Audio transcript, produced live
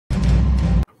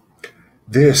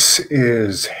This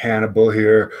is Hannibal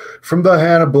here from the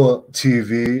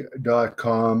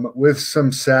HannibalTV.com with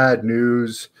some sad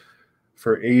news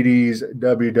for 80s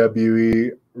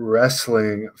WWE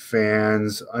wrestling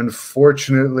fans.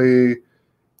 Unfortunately,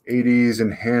 80s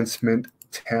enhancement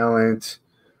talent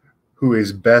who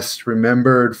is best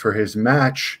remembered for his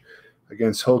match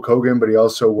against Hulk Hogan, but he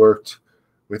also worked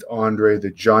with Andre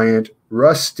the Giant.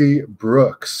 Rusty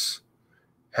Brooks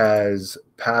has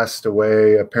passed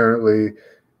away. Apparently,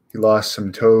 he lost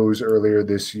some toes earlier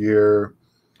this year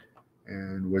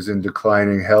and was in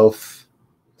declining health.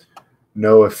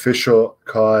 No official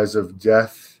cause of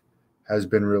death has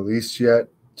been released yet,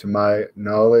 to my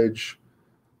knowledge,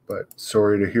 but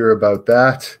sorry to hear about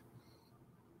that.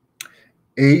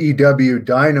 AEW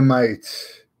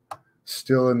Dynamite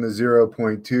still in the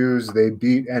 0.2s. They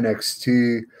beat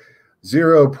NXT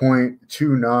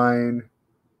 0.29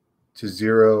 to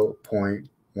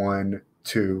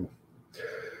 0.12.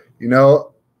 You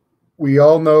know, we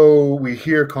all know, we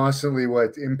hear constantly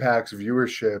what Impact's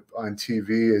viewership on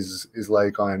TV is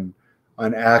like on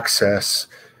Access.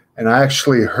 And I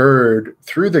actually heard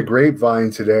through the grapevine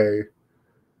today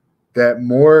that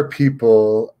more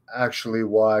people actually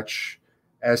watch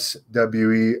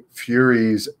SWE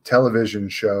Fury's television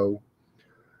show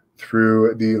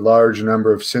through the large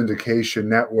number of syndication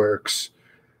networks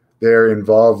they're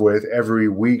involved with every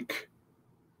week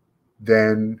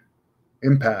than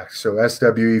Impact. So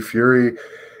SWE Fury,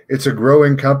 it's a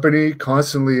growing company,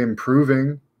 constantly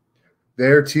improving.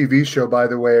 Their TV show, by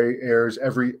the way, airs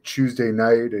every Tuesday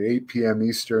night at 8 p.m.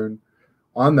 Eastern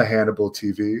on the Hannibal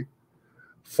TV,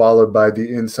 followed by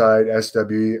the Inside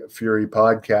SWE Fury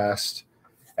podcast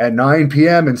at 9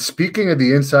 p.m. And speaking of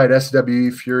the Inside SWE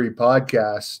Fury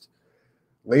podcast,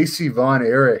 Lacey Von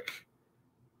Erich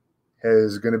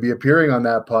is going to be appearing on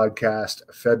that podcast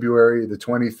February the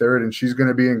 23rd, and she's going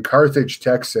to be in Carthage,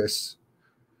 Texas,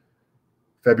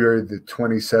 February the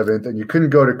 27th. And you couldn't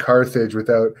go to Carthage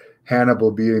without Hannibal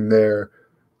being there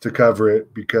to cover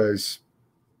it, because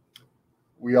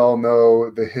we all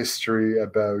know the history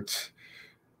about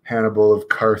Hannibal of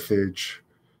Carthage,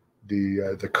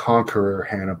 the conqueror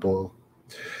Hannibal.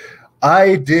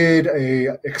 I did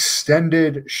a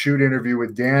extended shoot interview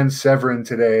with Dan Severin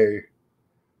today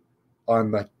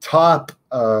on the top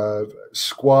of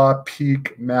Squaw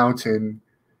Peak Mountain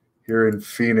here in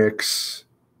Phoenix,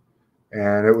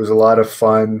 and it was a lot of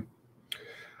fun.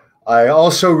 I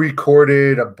also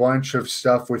recorded a bunch of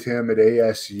stuff with him at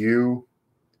ASU,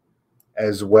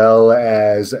 as well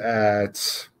as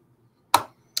at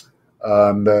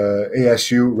the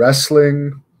ASU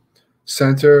Wrestling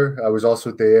Center. I was also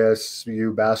at the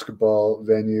ASU basketball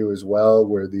venue as well,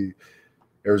 where the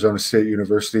Arizona State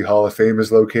University Hall of Fame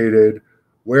is located,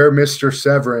 where Mr.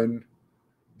 Severin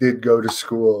did go to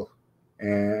school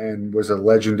and was a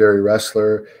legendary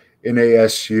wrestler in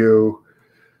ASU.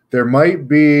 There might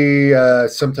be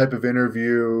some type of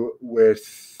interview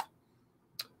with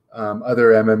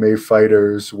other MMA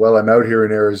fighters while I'm out here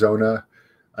in Arizona.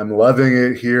 I'm loving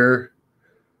it here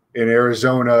in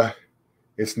Arizona.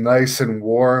 It's nice and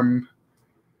warm.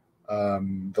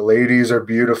 The ladies are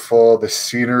beautiful. The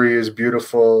scenery is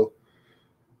beautiful.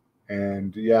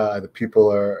 And yeah, the people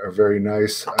are very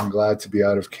nice. I'm glad to be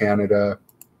out of Canada.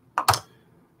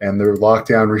 And their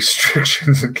lockdown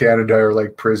restrictions in Canada are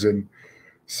like prison.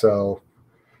 So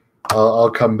I'll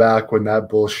come back when that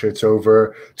bullshit's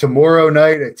over. Tomorrow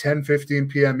night at 10:15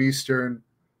 p.m. Eastern,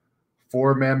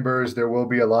 4 members, there will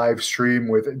be a live stream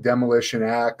with Demolition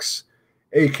Axe,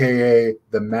 a.k.a.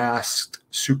 the Masked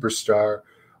Superstar,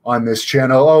 on this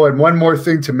channel. Oh, and one more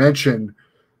thing to mention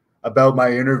about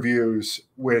my interviews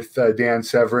with Dan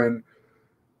Severin.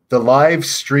 The live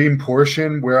stream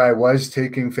portion where I was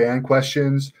taking fan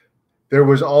questions, there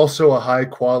was also a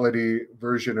high-quality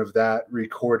version of that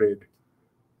recorded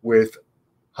with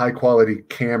high-quality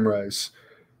cameras.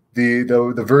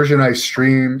 The version I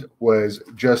streamed was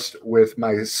just with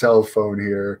my cell phone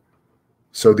here,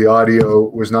 so the audio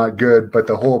was not good, but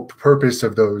the whole purpose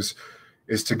of those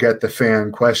is to get the fan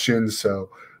questions. So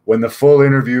when the full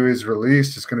interview is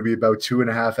released, it's going to be about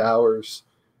 2.5 hours,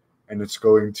 and it's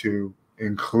going to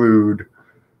include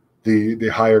the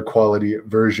higher quality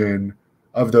version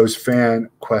of those fan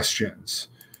questions.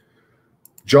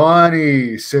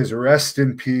 Johnny says, rest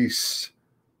in peace,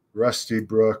 Rusty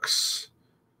Brooks.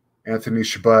 Anthony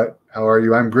Shabbat, how are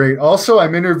you? I'm great. Also,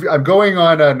 I'm going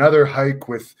on another hike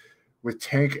with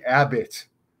Tank Abbott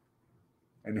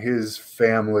and his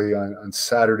family on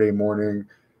Saturday morning,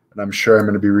 and I'm sure I'm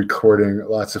going to be recording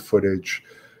lots of footage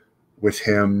with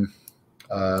him.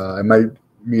 I might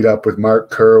meet up with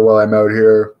Mark Kerr while I'm out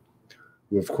here,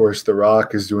 who, of course, The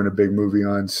Rock is doing a big movie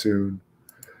on soon.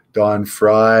 Don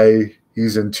Fry,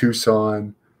 he's in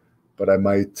Tucson, but I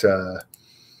might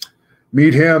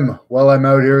meet him while I'm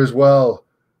out here as well.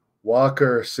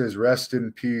 Walker says, rest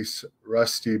in peace,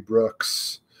 Rusty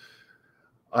Brooks.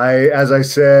 As I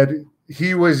said,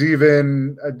 he was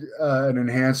even an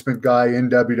enhancement guy in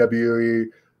WWE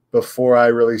before I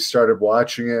really started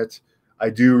watching it. I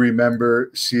do remember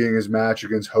seeing his match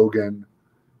against Hogan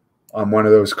on one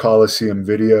of those Coliseum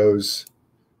videos,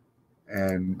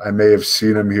 and I may have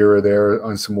seen him here or there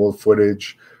on some old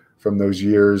footage from those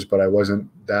years, but I wasn't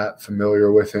that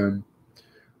familiar with him.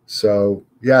 So,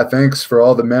 yeah, thanks for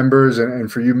all the members, and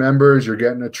for you members, you're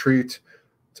getting a treat.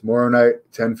 Tomorrow night,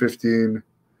 10:15,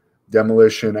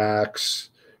 Demolition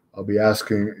Axe. I'll be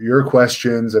asking your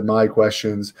questions and my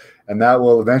questions, and that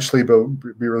will eventually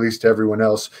be released to everyone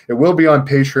else. It will be on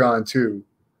Patreon, too,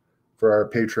 for our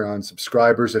Patreon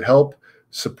subscribers that help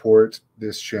support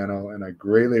this channel, and I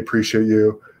greatly appreciate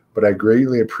you, but I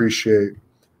greatly appreciate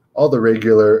all the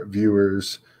regular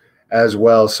viewers as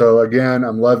well. So, again,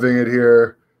 I'm loving it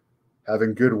here,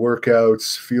 having good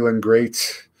workouts, feeling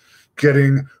great,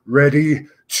 getting ready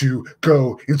to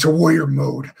go into warrior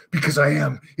mode because I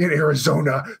am in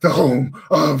Arizona, the home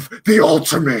of the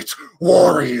Ultimate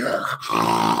Warrior.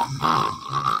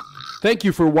 Thank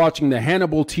you for watching the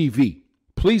Hannibal TV.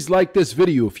 Please like this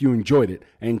video if you enjoyed it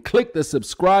and click the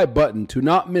subscribe button to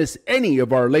not miss any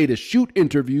of our latest shoot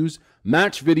interviews,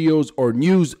 match videos, or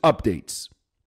news updates.